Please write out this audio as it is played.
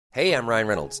Hey, I'm Ryan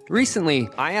Reynolds. Recently,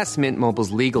 I asked Mint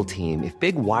Mobile's legal team if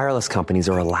big wireless companies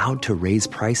are allowed to raise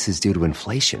prices due to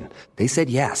inflation. They said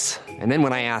yes. And then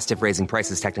when I asked if raising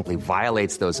prices technically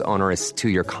violates those onerous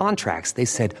two-year contracts, they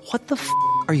said, "What the f***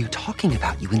 are you talking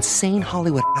about, you insane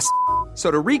Hollywood ass?" So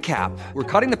to recap, we're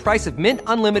cutting the price of Mint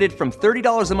Unlimited from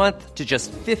 $30 a month to just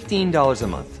 $15 a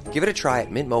month. Give it a try at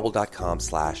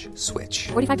mintmobile.com/switch.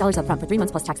 $45 up front for 3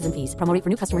 months plus taxes and fees. Promo rate for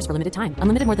new customers for limited time.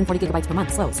 Unlimited more than 40 gigabytes per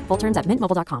month. Slows full terms at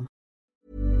mintmobile.com.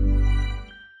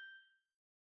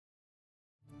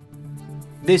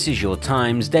 This is your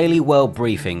Times Daily World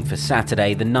Briefing for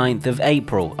Saturday the 9th of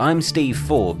April. I'm Steve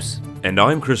Forbes. And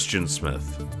I'm Christian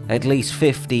Smith. At least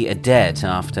 50 are dead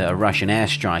after a Russian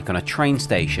airstrike on a train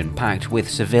station packed with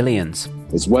civilians.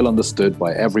 It's well understood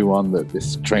by everyone that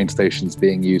this train station is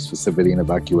being used for civilian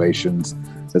evacuations.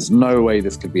 There's no way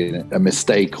this could be a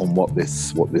mistake on what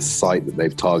this site that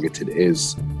they've targeted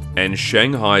is. And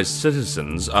Shanghai's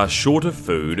citizens are short of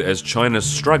food as China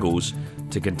struggles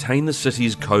to contain the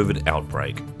city's COVID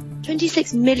outbreak.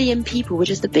 26 million people,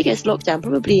 which is the biggest lockdown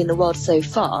probably in the world so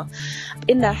far,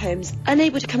 in their homes,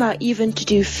 unable to come out even to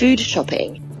do food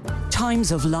shopping.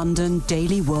 Times of London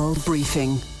Daily World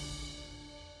Briefing.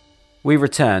 We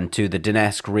return to the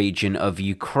Donetsk region of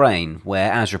Ukraine,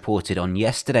 where, as reported on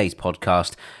yesterday's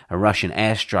podcast, a Russian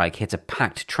airstrike hit a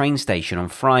packed train station on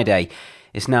Friday.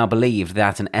 It's now believed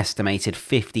that an estimated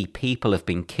 50 people have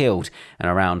been killed and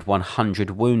around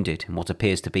 100 wounded in what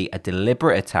appears to be a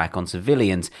deliberate attack on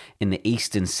civilians in the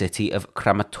eastern city of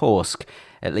Kramatorsk.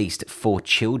 At least 4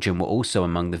 children were also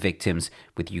among the victims,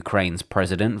 with Ukraine's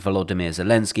President Volodymyr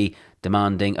Zelensky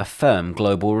demanding a firm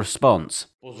global response.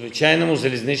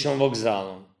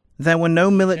 There were no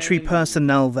military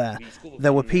personnel there.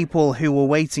 There were people who were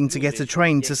waiting to get a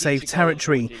train to save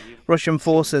territory. Russian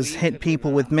forces hit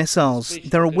people with missiles.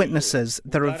 There are witnesses.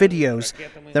 There are videos.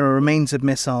 There are remains of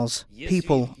missiles.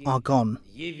 People are gone.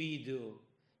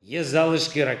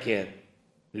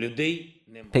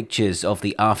 Pictures of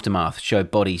the aftermath show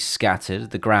bodies scattered,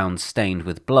 the ground stained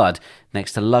with blood,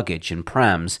 next to luggage and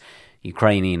prams.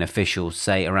 Ukrainian officials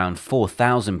say around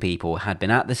 4,000 people had been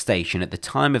at the station at the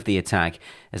time of the attack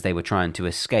as they were trying to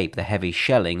escape the heavy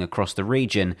shelling across the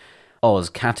region. Oz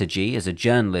Kataji is a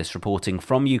journalist reporting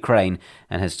from Ukraine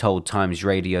and has told Times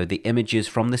Radio the images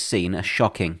from the scene are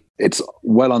shocking. It's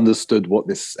well understood what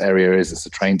this area is. It's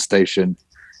a train station.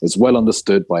 It's well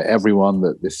understood by everyone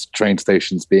that this train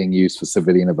station is being used for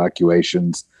civilian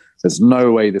evacuations. There's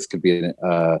no way this could be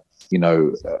a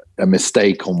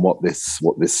mistake on what this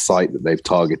site that they've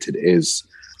targeted is.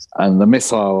 And the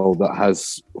missile that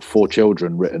has 4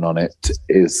 children written on it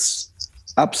is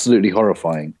absolutely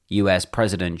horrifying. US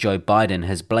President Joe Biden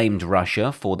has blamed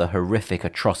Russia for the horrific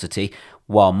atrocity,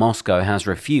 while Moscow has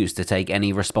refused to take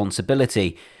any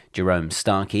responsibility. Jerome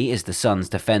Starkey is the Sun's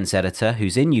defense editor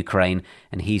who's in Ukraine,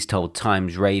 and he's told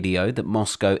Times Radio that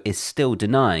Moscow is still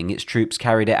denying its troops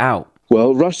carried it out.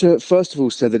 Well, Russia, first of all,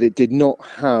 said that it did not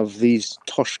have these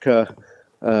Toshka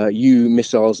U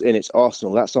missiles in its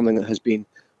arsenal. That's something that has been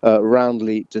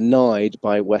roundly denied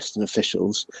by Western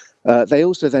officials. They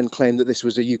also then claimed that this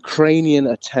was a Ukrainian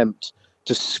attempt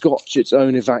to scotch its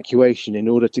own evacuation in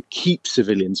order to keep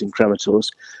civilians in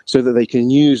Kramatorsk so that they can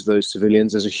use those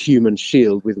civilians as a human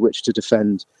shield with which to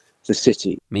defend the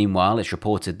city. Meanwhile, it's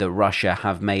reported that Russia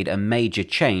have made a major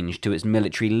change to its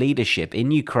military leadership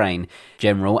in Ukraine.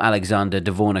 General Alexander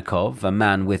Dvornikov, a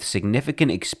man with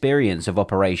significant experience of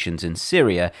operations in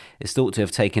Syria, is thought to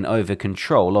have taken over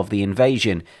control of the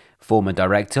invasion. Former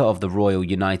director of the Royal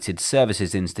United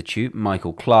Services Institute,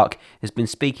 Michael Clark, has been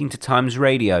speaking to Times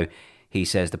Radio. He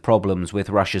says the problems with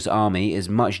Russia's army is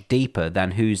much deeper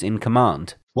than who's in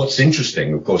command. What's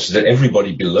interesting, of course, is that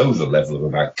everybody below the level of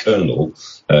about colonel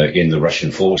in the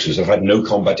Russian forces have had no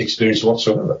combat experience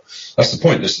whatsoever. That's the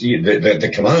point.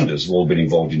 The commanders have all been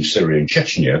involved in Syria and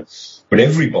Chechnya, but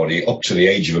everybody up to the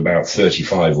age of about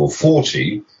 35 or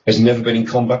 40 has never been in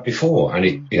combat before. And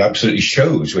it absolutely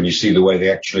shows when you see the way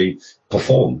they actually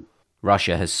perform.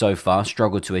 Russia has so far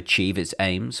struggled to achieve its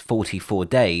aims 44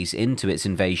 days into its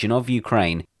invasion of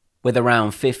Ukraine. With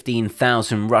around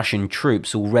 15,000 Russian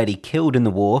troops already killed in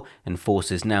the war and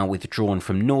forces now withdrawn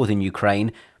from northern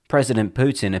Ukraine, President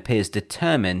Putin appears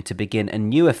determined to begin a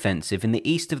new offensive in the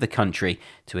east of the country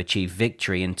to achieve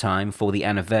victory in time for the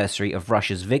anniversary of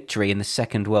Russia's victory in the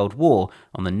Second World War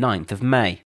on the 9th of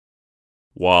May.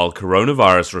 While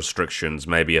coronavirus restrictions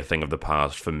may be a thing of the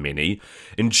past for many,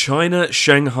 in China,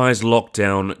 Shanghai's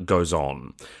lockdown goes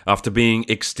on, after being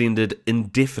extended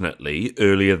indefinitely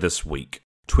earlier this week.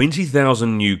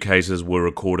 20,000 new cases were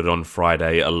recorded on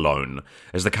Friday alone,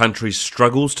 as the country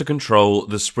struggles to control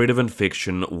the spread of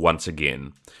infection once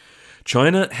again.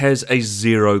 China has a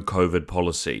zero COVID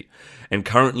policy, and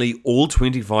currently all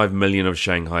 25 million of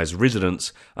Shanghai's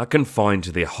residents are confined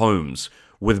to their homes,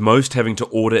 with most having to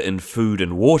order in food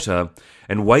and water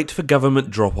and wait for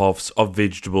government drop-offs of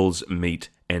vegetables, meat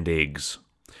and eggs.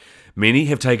 Many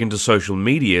have taken to social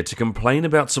media to complain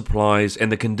about supplies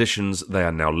and the conditions they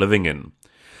are now living in.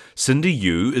 Cindy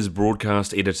Yu is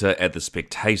broadcast editor at The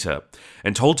Spectator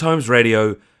and told Times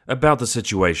Radio about the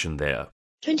situation there.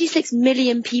 26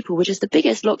 million people, which is the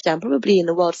biggest lockdown probably in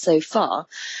the world so far,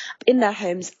 in their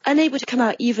homes, unable to come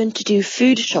out even to do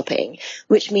food shopping,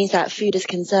 which means that food is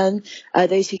concerned.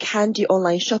 Those who can do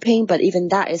online shopping, but even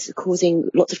that is causing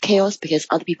lots of chaos because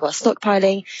other people are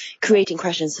stockpiling, creating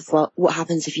questions of what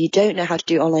happens if you don't know how to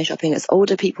do online shopping as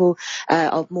older people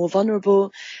are more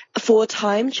vulnerable. For a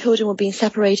time, children were being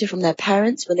separated from their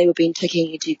parents when they were being taken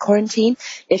into quarantine,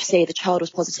 if, say, the child was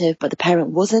positive but the parent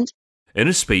wasn't. In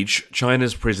a speech,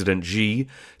 China's President Xi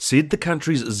said the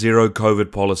country's zero-COVID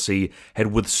policy had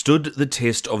withstood the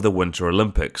test of the Winter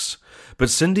Olympics. But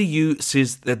Cindy Yu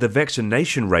says that the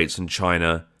vaccination rates in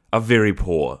China are very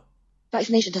poor.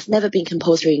 Vaccination has never been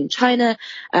compulsory in China,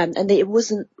 and it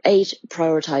wasn't age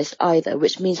prioritized either,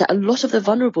 which means that a lot of the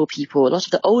vulnerable people, a lot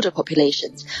of the older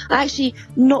populations are actually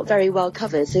not very well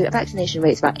covered. So vaccination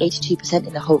rate is about 82%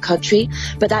 in the whole country,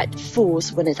 but that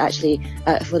falls when it's actually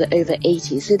for the over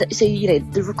 80s. So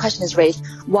the question is raised,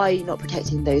 why are you not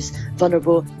protecting those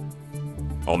vulnerable?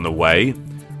 On the way,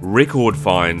 record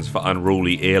fines for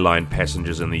unruly airline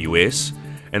passengers in the US,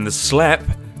 and the slap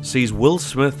sees Will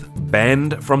Smith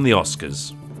banned from the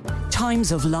Oscars.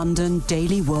 Times of London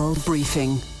Daily World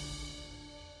Briefing.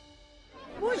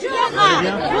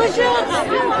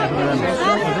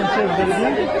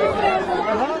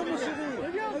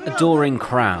 Adoring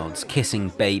crowds, kissing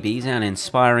babies and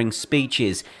inspiring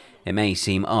speeches. It may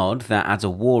seem odd that as a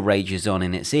war rages on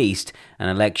in its east, an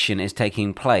election is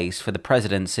taking place for the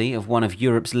presidency of one of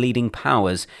Europe's leading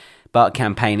powers. But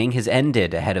campaigning has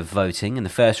ended ahead of voting in the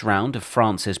first round of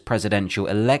France's presidential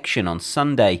election on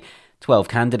Sunday. 12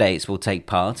 candidates will take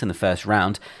part in the first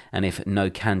round, and if no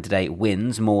candidate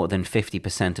wins more than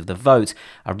 50% of the vote,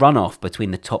 a runoff between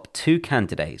the top two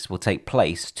candidates will take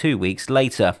place 2 weeks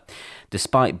later.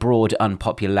 Despite broad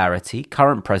unpopularity,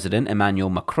 current President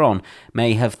Emmanuel Macron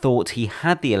may have thought he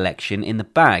had the election in the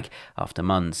bag after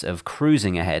months of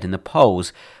cruising ahead in the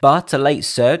polls. But a late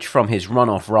surge from his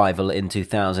runoff rival in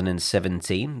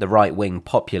 2017, the right-wing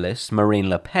populist Marine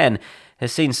Le Pen,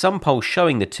 has seen some polls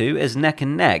showing the two as neck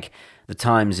and neck. The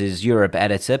Times' Europe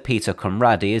editor Peter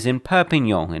Conradi is in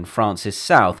Perpignan in France's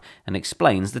south and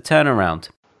explains the turnaround.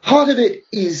 Part of it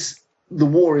is the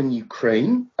war in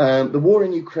Ukraine. The war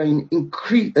in Ukraine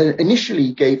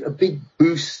initially gave a big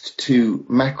boost to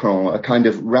Macron, a kind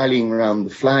of rallying around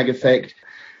the flag effect.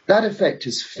 That effect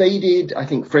has faded. I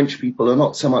think French people are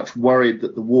not so much worried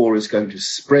that the war is going to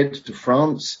spread to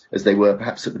France as they were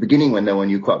perhaps at the beginning when no one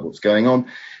knew quite what was going on.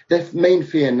 Their main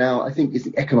fear now, I think, is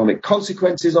the economic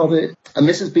consequences of it. And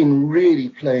this has been really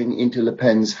playing into Le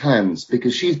Pen's hands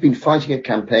because she's been fighting a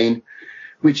campaign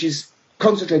which is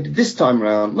concentrated this time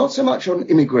around, not so much on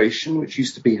immigration, which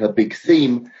used to be her big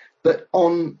theme, but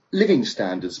on living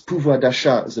standards, pouvoir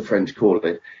d'achat, as the French call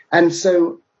it. And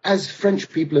so as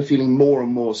French people are feeling more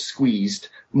and more squeezed,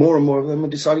 more and more of them are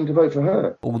deciding to vote for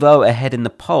her. Although ahead in the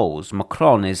polls,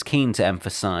 Macron is keen to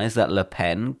emphasise that Le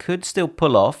Pen could still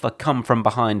pull off a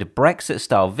come-from-behind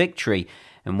Brexit-style victory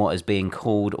in what is being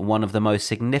called one of the most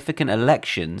significant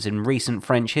elections in recent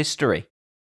French history.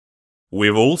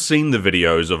 We've all seen the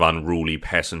videos of unruly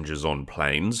passengers on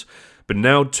planes, but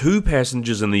now 2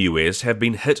 passengers in the US have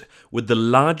been hit with the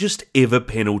largest ever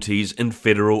penalties in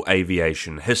federal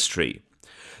aviation history.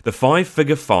 The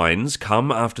 5-figure fines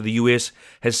come after the US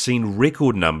has seen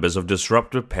record numbers of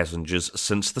disruptive passengers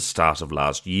since the start of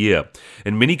last year,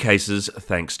 in many cases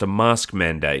thanks to mask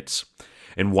mandates.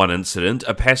 In one incident,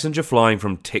 a passenger flying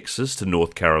from Texas to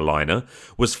North Carolina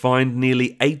was fined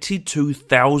nearly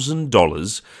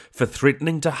 $82,000 for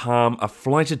threatening to harm a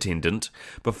flight attendant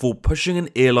before pushing an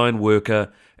airline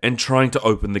worker and trying to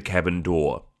open the cabin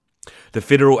door. The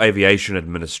Federal Aviation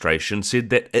Administration said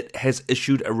that it has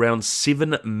issued around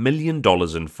 $7 million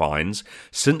in fines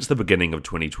since the beginning of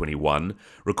 2021,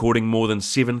 recording more than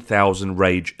 7,000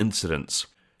 rage incidents.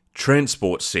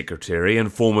 Transport Secretary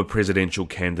and former presidential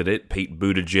candidate Pete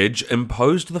Buttigieg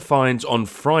imposed the fines on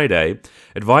Friday,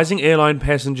 advising airline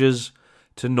passengers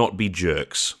to not be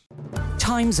jerks.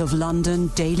 Times of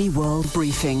London Daily World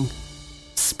Briefing.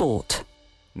 Sport.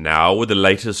 Now with the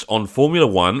latest on Formula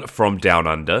One from Down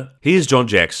Under, here's John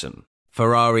Jackson.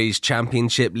 Ferrari's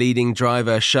championship-leading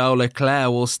driver Charles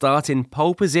Leclerc will start in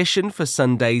pole position for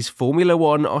Sunday's Formula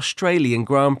One Australian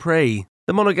Grand Prix.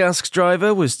 The Monegasque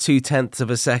driver was 0.2 of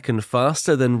a second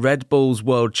faster than Red Bull's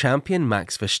world champion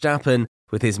Max Verstappen,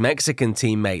 with his Mexican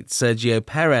teammate Sergio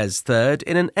Perez third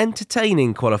in an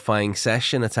entertaining qualifying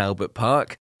session at Albert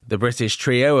Park. The British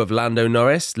trio of Lando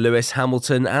Norris, Lewis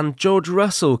Hamilton and George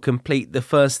Russell complete the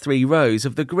first 3 rows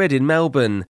of the grid in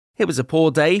Melbourne. It was a poor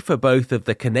day for both of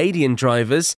the Canadian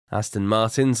drivers. Aston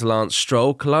Martin's Lance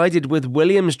Stroll collided with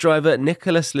Williams driver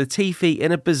Nicholas Latifi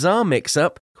in a bizarre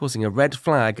mix-up, causing a red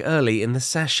flag early in the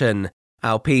session.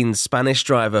 Alpine's Spanish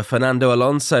driver Fernando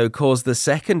Alonso caused the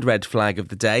second red flag of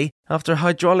the day after a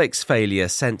hydraulics failure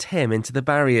sent him into the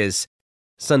barriers.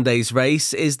 Sunday's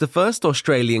race is the first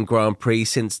Australian Grand Prix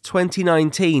since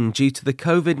 2019 due to the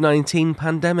COVID-19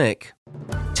 pandemic.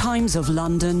 Times of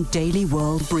London Daily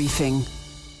World Briefing.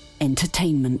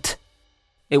 Entertainment.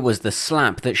 It was the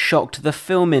slap that shocked the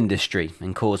film industry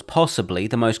and caused possibly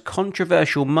the most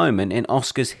controversial moment in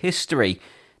Oscars history.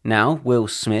 Now, Will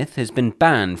Smith has been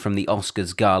banned from the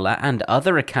Oscars gala and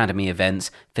other Academy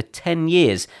events for 10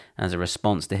 years as a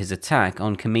response to his attack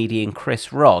on comedian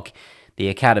Chris Rock. The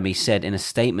Academy said in a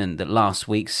statement that last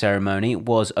week's ceremony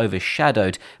was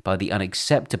overshadowed by the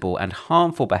unacceptable and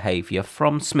harmful behaviour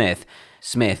from Smith.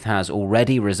 Smith has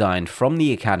already resigned from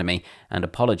the Academy and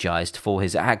apologised for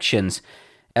his actions.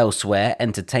 Elsewhere,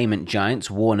 entertainment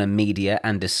giants Warner Media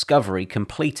and Discovery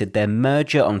completed their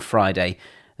merger on Friday.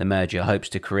 The merger hopes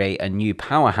to create a new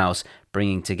powerhouse,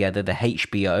 bringing together the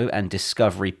HBO and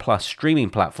Discovery Plus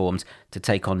streaming platforms to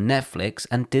take on Netflix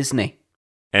and Disney.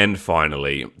 And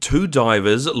finally, 2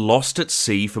 divers lost at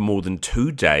sea for more than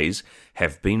 2 days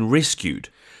have been rescued.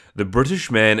 The British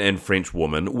man and French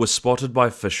woman were spotted by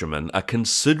fishermen a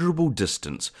considerable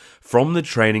distance from the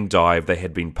training dive they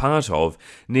had been part of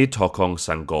near Tokong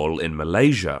Sanggol in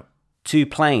Malaysia. 2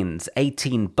 planes,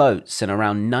 18 boats and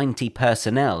around 90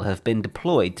 personnel have been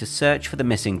deployed to search for the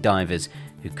missing divers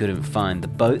who couldn't find the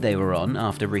boat they were on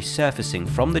after resurfacing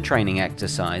from the training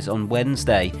exercise on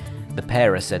Wednesday. The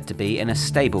pair are said to be in a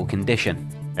stable condition.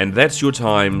 And that's your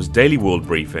Times Daily World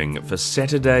Briefing for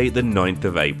Saturday the 9th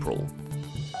of April.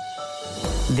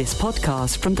 This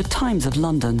podcast from the Times of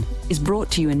London is brought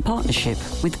to you in partnership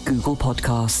with Google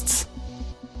Podcasts.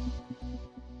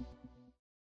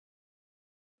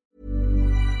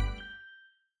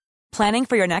 Planning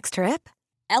for your next trip?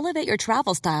 Elevate your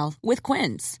travel style with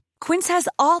Quince. Quince has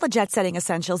all the jet-setting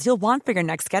essentials you'll want for your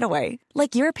next getaway,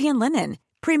 like European linen,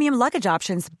 premium luggage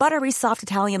options, buttery soft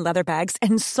Italian leather bags,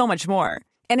 and so much more.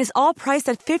 And is all priced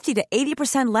at 50 to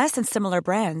 80% less than similar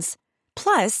brands.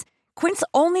 Plus, Quince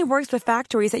only works with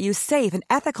factories that use safe and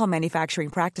ethical manufacturing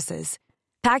practices.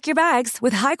 Pack your bags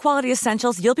with high-quality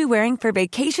essentials you'll be wearing for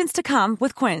vacations to come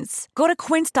with Quince. Go to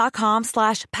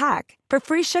quince.com/pack for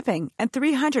free shipping and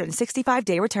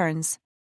 365-day returns.